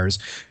 gold stars.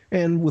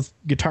 And with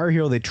Guitar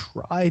Hero, they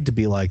tried to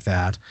be like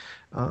that.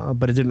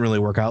 But it didn't really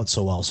work out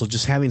so well. So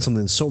just having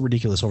something so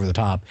ridiculous over the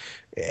top,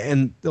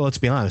 and let's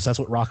be honest, that's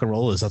what rock and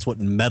roll is. That's what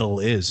metal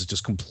is. It's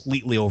just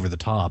completely over the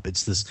top.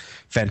 It's this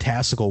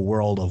fantastical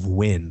world of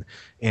Win,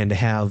 and to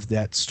have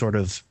that sort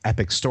of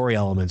epic story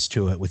elements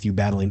to it, with you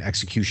battling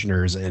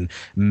executioners and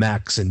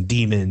mechs and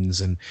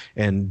demons and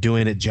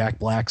doing it Jack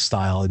Black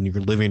style in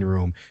your living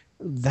room.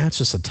 That's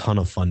just a ton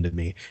of fun to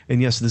me. And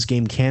yes, this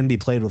game can be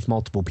played with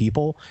multiple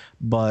people,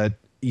 but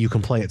you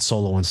can play it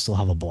solo and still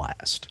have a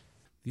blast.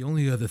 The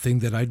only other thing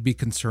that I'd be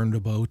concerned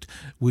about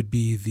would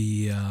be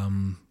the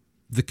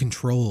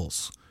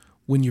controls.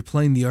 When you're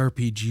playing the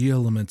RPG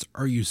elements,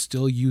 are you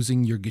still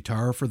using your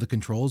guitar for the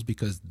controls?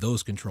 Because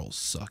those controls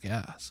suck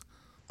ass.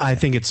 I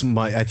think it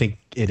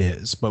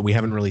is, but we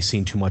haven't really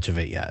seen too much of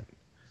it yet.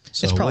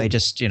 So it's probably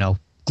just,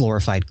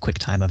 glorified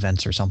QuickTime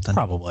events or something.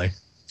 Probably.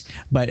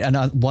 But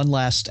one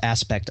last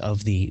aspect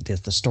of the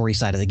story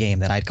side of the game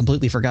that I'd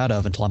completely forgot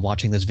of until I'm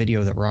watching this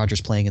video that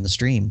Roger's playing in the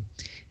stream.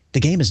 The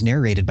game is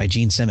narrated by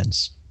Gene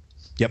Simmons.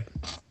 Yep.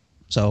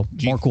 So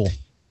more cool.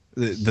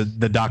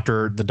 The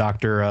doctor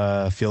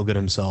Feelgood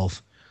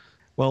himself.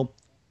 Well,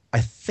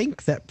 I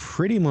think that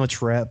pretty much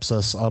wraps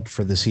us up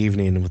for this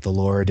evening with the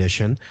lore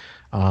edition.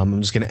 I'm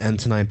just going to end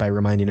tonight by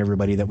reminding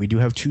everybody that we do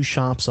have 2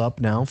 shops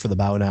up now for the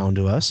Bow Down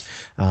to Us.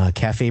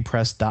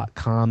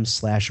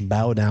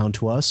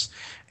 cafepress.com/bowdown-to-us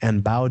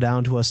and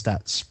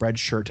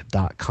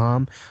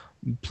bowdown-to-us.spreadshirt.com.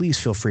 Please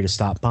feel free to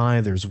stop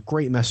by. There's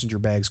great messenger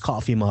bags,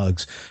 coffee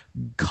mugs,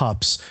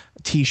 cups,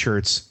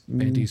 t-shirts,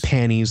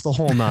 panties, the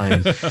whole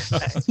 9.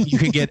 You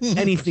can get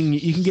anything.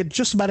 You can get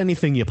just about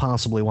anything you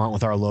possibly want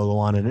with our logo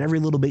on it. And every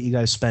little bit you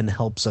guys spend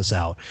helps us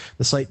out.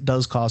 The site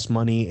does cost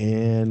money,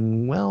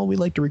 and, well, we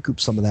like to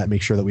recoup some of that,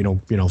 make sure that we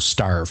don't,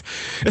 starve.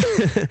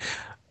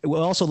 We'd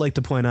also like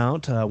to point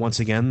out, once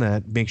again,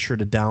 that make sure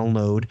to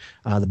download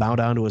the Bow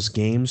Down to Us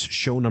Games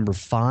show number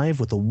 5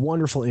 with a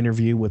wonderful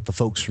interview with the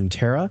folks from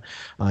Terra.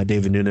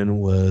 David Noonan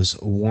was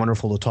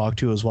wonderful to talk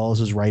to, as well as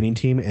his writing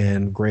team,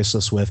 and graced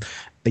us with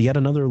yet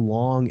another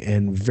long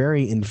and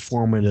very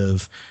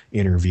informative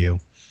interview.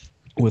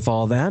 With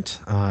all that,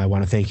 I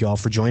want to thank you all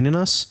for joining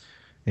us,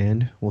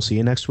 and we'll see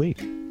you next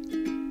week.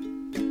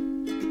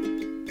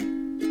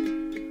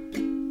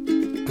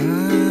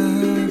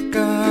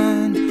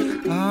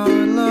 Our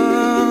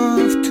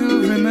love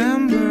to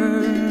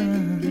remember.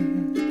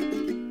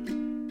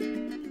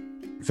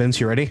 Vince,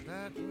 you ready?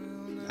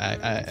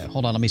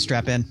 Hold on, let me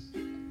strap in.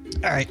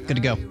 All right, good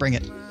to go. Bring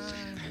it.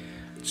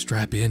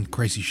 Strap in.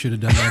 Christ, you should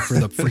have done that for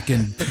the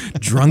freaking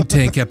Drunk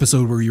Tank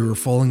episode where you were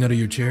falling out of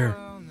your chair.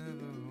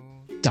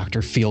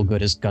 Dr.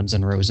 Feelgood is Guns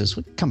N' Roses.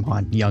 Come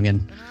on,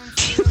 youngin'.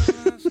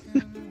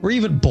 Were you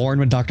even born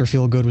when Dr.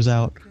 Feelgood was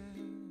out?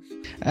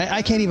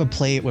 I can't even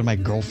play it when my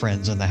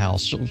girlfriend's in the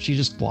house. She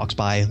just walks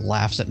by,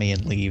 laughs at me,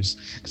 and leaves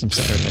because I'm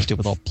sitting there with my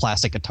stupid little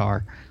plastic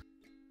guitar.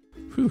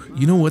 Whew.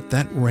 You know what?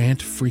 That rant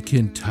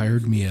freaking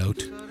tired me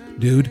out,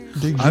 dude.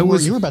 You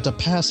were about to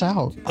pass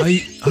out.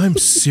 I'm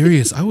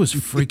serious. I was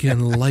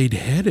freaking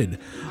lightheaded.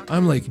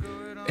 I'm like,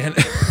 and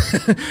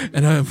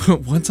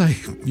once I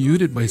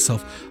muted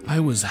myself, I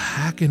was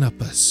hacking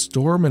up a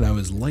storm and I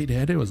was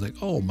lightheaded. I was like,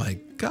 oh my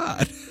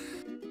God.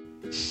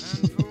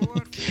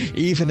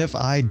 Even if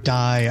I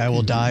die, I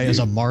will die as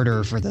a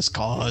martyr for this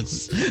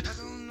cause.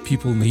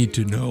 People need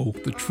to know.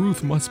 The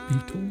truth must be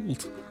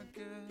told.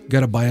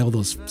 Gotta buy all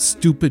those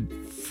stupid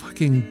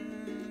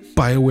fucking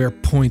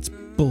BioWare points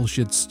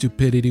bullshit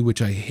stupidity,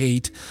 which I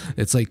hate.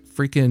 It's like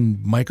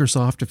freaking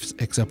Microsoft,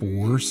 except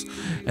worse.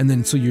 And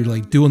then so you're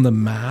like doing the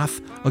math.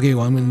 Okay,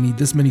 well, I'm going to need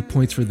this many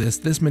points for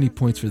this many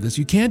points for this.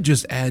 You can't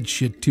just add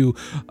shit to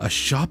a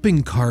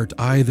shopping cart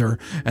either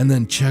and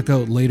then check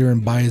out later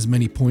and buy as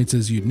many points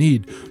as you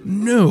need.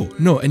 No.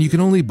 And you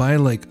can only buy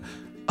like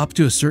up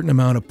to a certain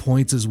amount of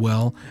points as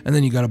well, and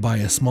then you got to buy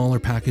a smaller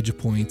package of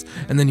points,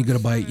 and then you got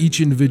to buy each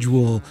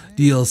individual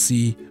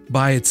DLC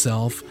by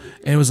itself,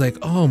 and it was like,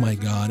 oh my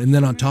god. And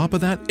then on top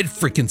of that, it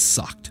freaking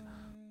sucked.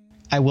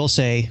 I will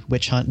say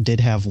Witch Hunt did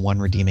have one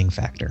redeeming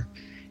factor,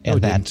 and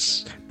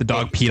that's The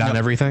dog peed on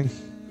everything.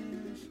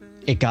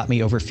 it got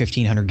me over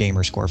 1500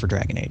 gamer score for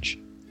Dragon Age.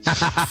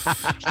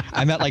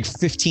 I'm at like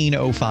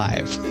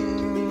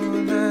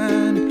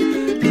 1505.